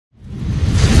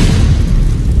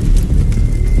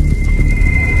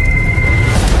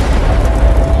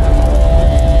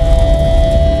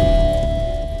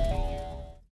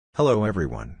Hello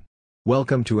everyone.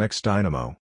 Welcome to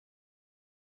Xdynemo.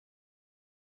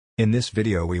 In this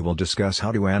video we will discuss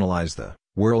how to analyze the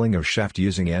whirling of shaft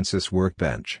using ANSYS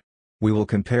workbench. We will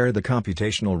compare the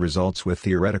computational results with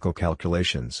theoretical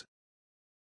calculations.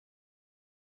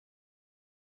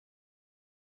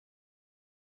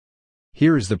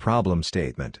 Here is the problem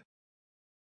statement.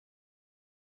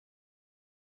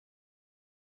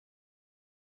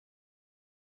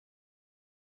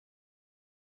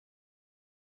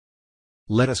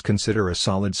 Let us consider a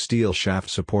solid steel shaft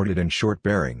supported in short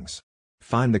bearings.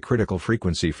 Find the critical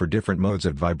frequency for different modes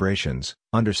of vibrations,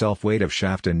 under self-weight of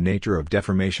shaft and nature of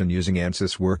deformation using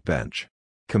ANSYS workbench.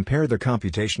 Compare the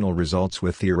computational results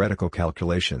with theoretical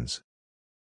calculations.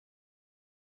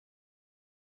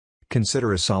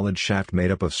 Consider a solid shaft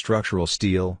made up of structural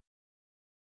steel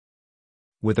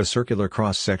with a circular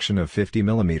cross-section of 50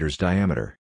 mm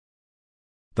diameter.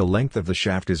 The length of the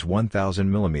shaft is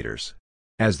 1000 mm.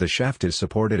 As the shaft is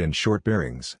supported in short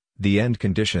bearings, the end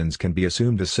conditions can be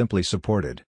assumed as simply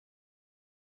supported.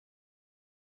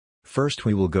 First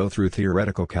we will go through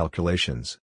theoretical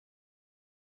calculations.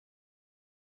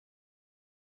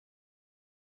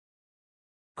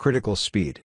 Critical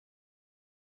speed.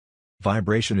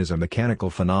 Vibration is a mechanical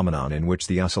phenomenon in which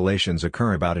the oscillations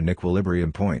occur about an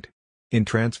equilibrium point. In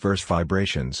transverse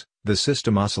vibrations, the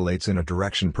system oscillates in a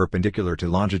direction perpendicular to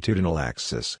longitudinal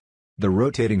axis. The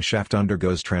rotating shaft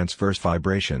undergoes transverse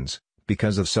vibrations,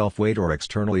 because of self-weight or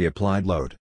externally applied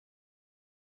load.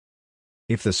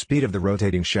 If the speed of the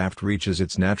rotating shaft reaches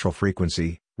its natural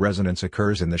frequency, resonance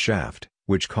occurs in the shaft,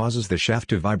 which causes the shaft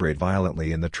to vibrate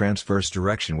violently in the transverse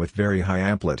direction with very high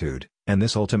amplitude, and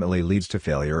this ultimately leads to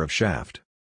failure of shaft.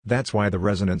 That's why the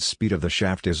resonance speed of the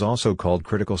shaft is also called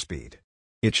critical speed.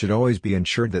 It should always be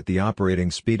ensured that the operating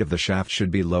speed of the shaft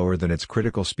should be lower than its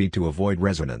critical speed to avoid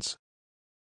resonance.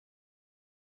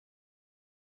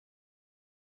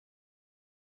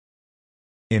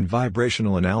 In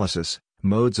vibrational analysis,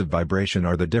 modes of vibration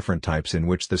are the different types in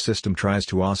which the system tries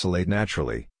to oscillate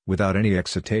naturally, without any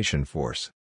excitation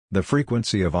force. The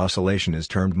frequency of oscillation is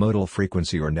termed modal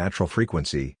frequency or natural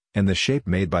frequency, and the shape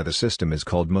made by the system is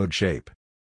called mode shape.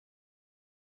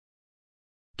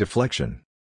 Deflection.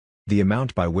 The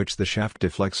amount by which the shaft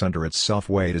deflects under its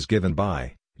self-weight is given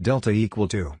by delta equal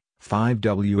to 5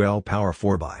 power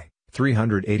 4 by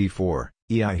 384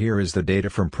 EI. Here is the data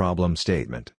from problem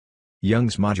statement.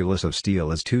 Young's modulus of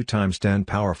steel is 2 ×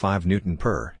 10⁵ Newton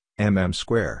per mm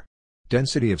square.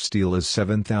 Density of steel is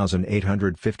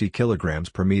 7,850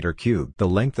 kg per meter cubed. The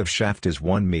length of shaft is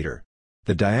 1 meter.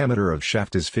 The diameter of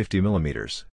shaft is 50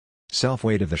 mm.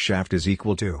 Self-weight of the shaft is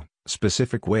equal to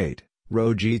specific weight,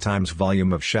 ρg times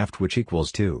volume of shaft, which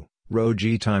equals 2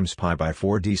 ρg times pi by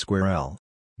 4d square L.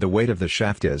 The weight of the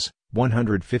shaft is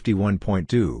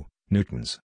 151.2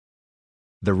 newtons.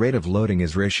 The rate of loading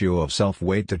is ratio of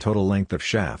self-weight to total length of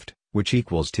shaft, which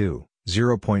equals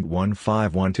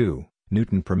 0.1512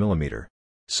 Newton per millimeter.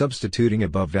 Substituting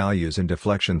above values in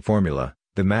deflection formula,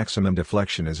 the maximum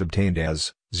deflection is obtained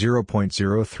as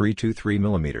 0.0323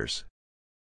 millimeters.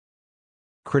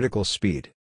 Critical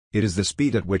speed. It is the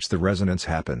speed at which the resonance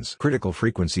happens. Critical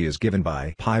frequency is given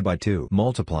by pi by 2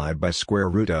 multiplied by square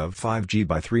root of 5g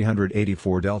by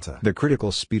 384 delta. The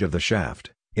critical speed of the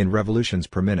shaft, in revolutions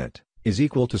per minute, is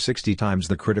equal to 60 times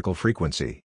the critical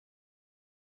frequency.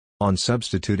 On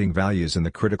substituting values in the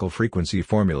critical frequency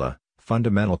formula,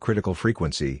 fundamental critical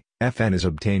frequency, Fn, is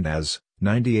obtained as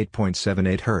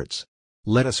 98.78 Hz.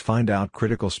 Let us find out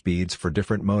critical speeds for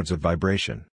different modes of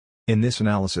vibration. In this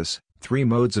analysis, 3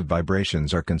 modes of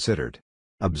vibrations are considered.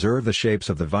 Observe the shapes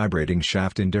of the vibrating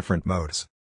shaft in different modes.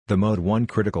 The mode 1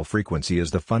 critical frequency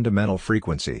is the fundamental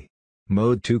frequency.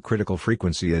 Mode 2 critical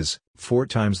frequency is 4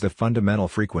 times the fundamental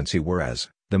frequency, whereas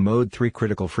the mode 3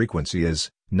 critical frequency is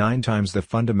 9 times the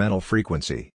fundamental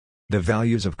frequency. The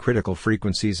values of critical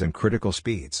frequencies and critical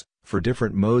speeds for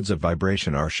different modes of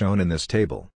vibration are shown in this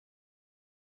table.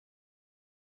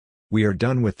 We are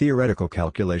done with theoretical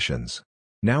calculations.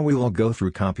 Now we will go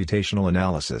through computational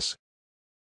analysis.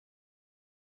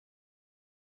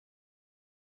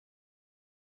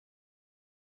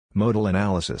 Modal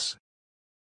analysis.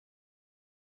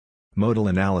 Modal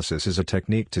analysis is a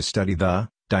technique to study the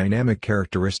dynamic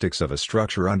characteristics of a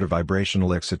structure under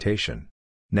vibrational excitation.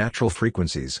 Natural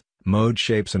frequencies, mode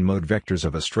shapes and mode vectors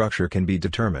of a structure can be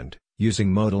determined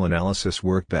using modal analysis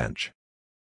workbench.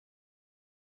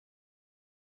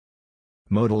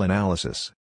 Modal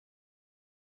analysis.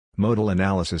 Modal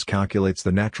analysis calculates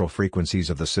the natural frequencies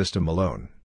of the system alone.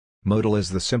 Modal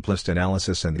is the simplest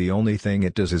analysis, and the only thing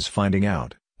it does is finding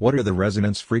out what are the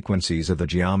resonance frequencies of the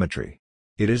geometry.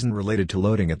 It isn't related to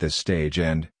loading at this stage,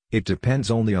 and It depends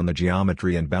only on the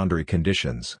geometry and boundary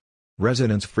conditions.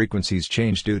 Resonance frequencies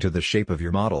change due to the shape of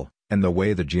your model, and the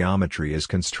way the geometry is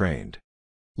constrained.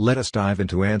 Let us dive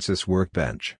into ANSYS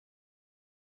Workbench.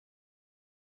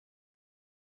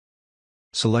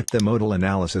 Select the Modal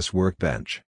Analysis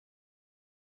Workbench.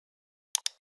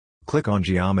 Click on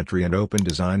Geometry and open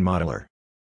Design Modeler.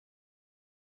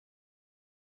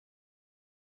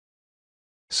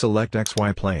 Select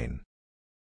XY plane.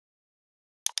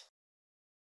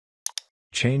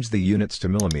 Change the units to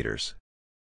millimeters.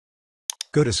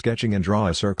 Go to Sketching and draw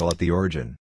a circle at the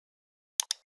origin.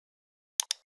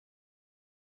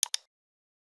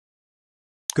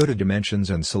 Go to Dimensions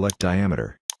and select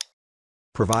Diameter.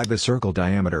 Provide the circle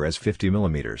diameter as 50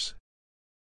 millimeters.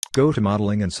 Go to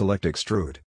Modeling and select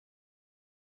Extrude.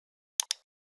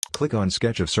 Click on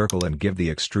Sketch of Circle and give the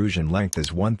extrusion length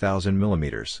as 1000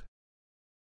 millimeters.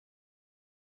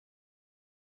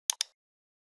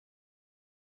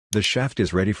 The shaft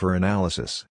is ready for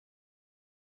analysis.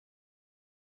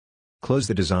 Close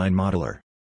the Design Modeler.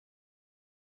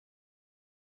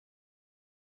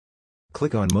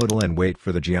 Click on Modal and wait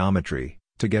for the geometry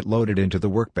to get loaded into the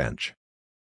workbench.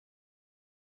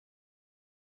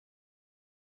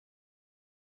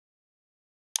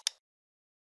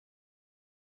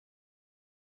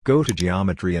 Go to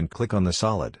Geometry and click on the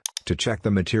solid to check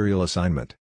the material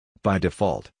assignment. By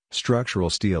default, structural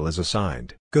steel is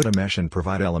assigned. Go to Mesh and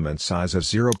provide element size as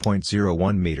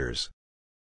 0.01 meters.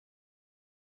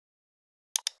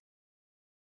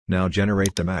 Now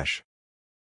generate the mesh.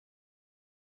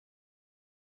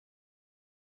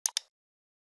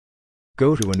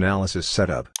 Go to Analysis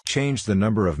Setup, change the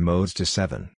number of modes to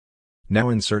 7. Now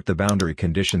insert the boundary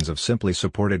conditions of simply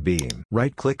supported beam.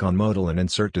 Right-click on Modal and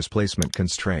insert Displacement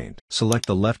Constraint. Select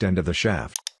the left end of the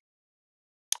shaft.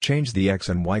 Change the X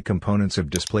and Y components of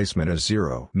displacement as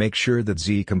 0. Make sure that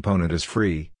Z component is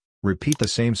free. Repeat the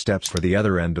same steps for the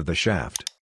other end of the shaft.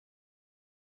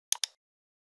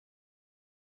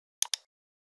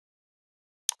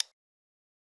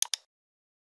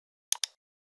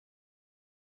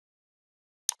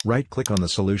 Right-click on the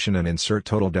solution and insert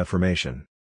Total Deformation.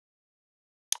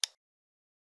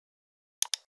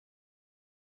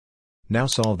 Now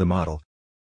solve the model.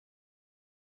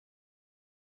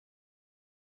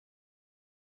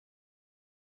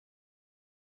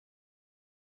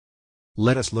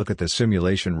 Let us look at the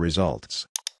simulation results.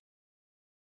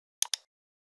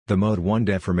 The Mode 1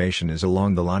 deformation is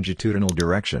along the longitudinal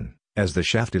direction, as the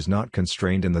shaft is not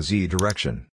constrained in the Z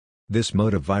direction. This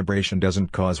mode of vibration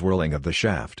doesn't cause whirling of the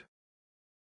shaft.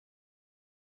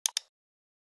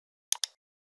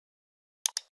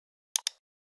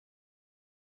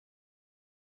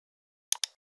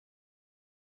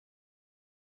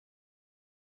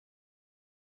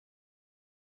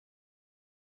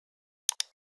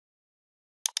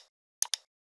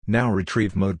 Now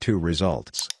retrieve Mode 2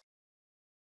 results.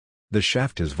 The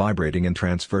shaft is vibrating in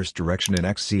transverse direction in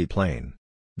XZ plane.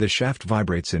 The shaft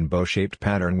vibrates in bow-shaped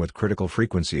pattern with critical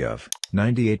frequency of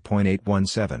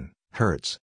 98.817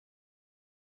 Hz.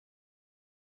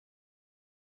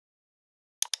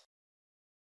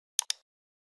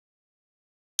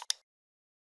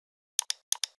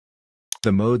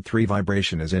 The Mode 3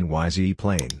 vibration is in YZ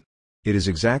plane. It is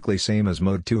exactly same as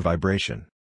Mode 2 vibration.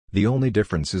 The only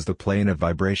difference is the plane of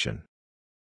vibration.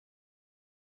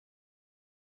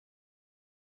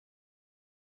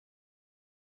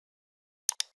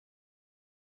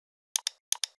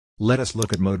 Let us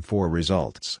look at Mode 4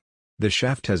 results. The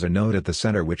shaft has a node at the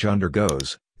center which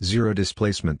undergoes zero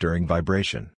displacement during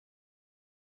vibration.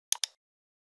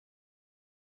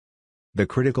 The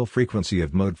critical frequency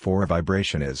of Mode 4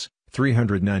 vibration is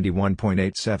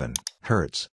 391.87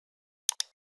 Hz.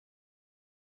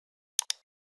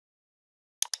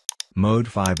 Mode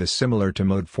 5 is similar to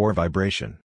Mode 4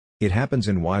 vibration. It happens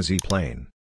in YZ plane.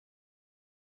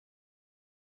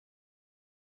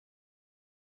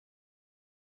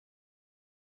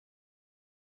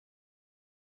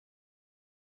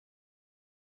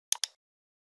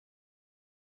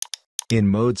 In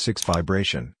Mode 6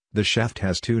 vibration, the shaft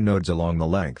has two nodes along the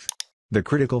length. The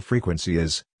critical frequency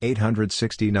is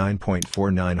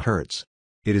 869.49 Hz.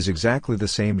 It is exactly the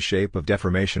same shape of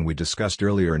deformation we discussed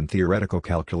earlier in theoretical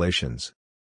calculations.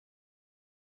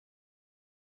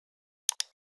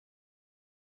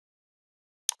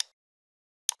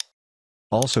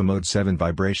 Also Mode 7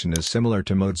 vibration is similar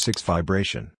to Mode 6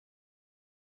 vibration.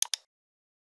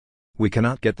 We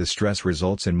cannot get the stress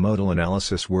results in Modal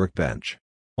Analysis Workbench.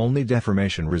 Only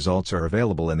deformation results are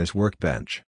available in this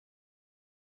workbench.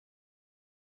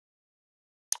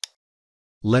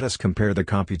 Let us compare the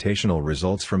computational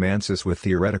results from ANSYS with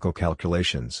theoretical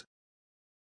calculations.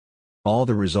 All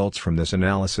the results from this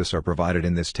analysis are provided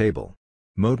in this table.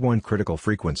 Mode 1 critical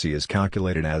frequency is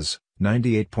calculated as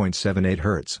 98.78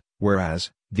 Hz,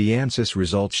 whereas the ANSYS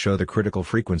results show the critical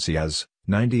frequency as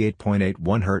 98.81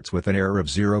 Hz with an error of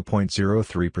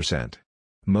 0.03%.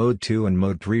 Mode 2 and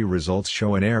Mode 3 results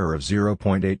show an error of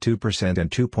 0.82% and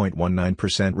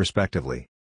 2.19% respectively.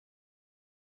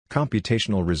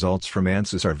 Computational results from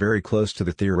ANSYS are very close to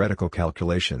the theoretical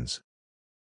calculations.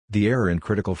 The error in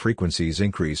critical frequencies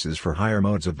increases for higher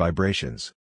modes of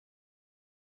vibrations.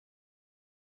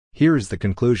 Here is the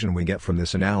conclusion we get from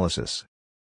this analysis.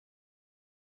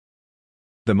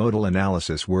 The modal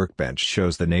analysis workbench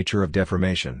shows the nature of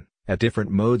deformation at different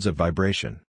modes of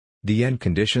vibration. The end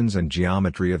conditions and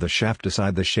geometry of the shaft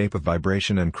decide the shape of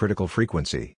vibration and critical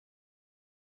frequency.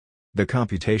 The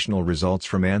computational results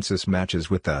from ANSYS matches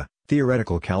with the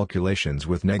theoretical calculations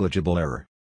with negligible error.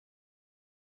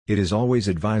 It is always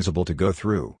advisable to go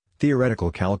through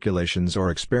theoretical calculations or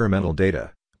experimental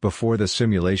data before the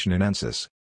simulation in ANSYS.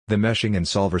 The meshing and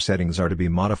solver settings are to be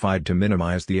modified to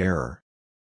minimize the error.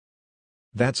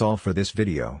 That's all for this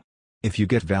video. If you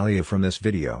get value from this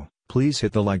video, please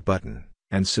hit the like button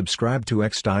and subscribe to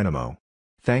Xdynemo.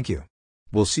 Thank you.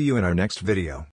 We'll see you in our next video.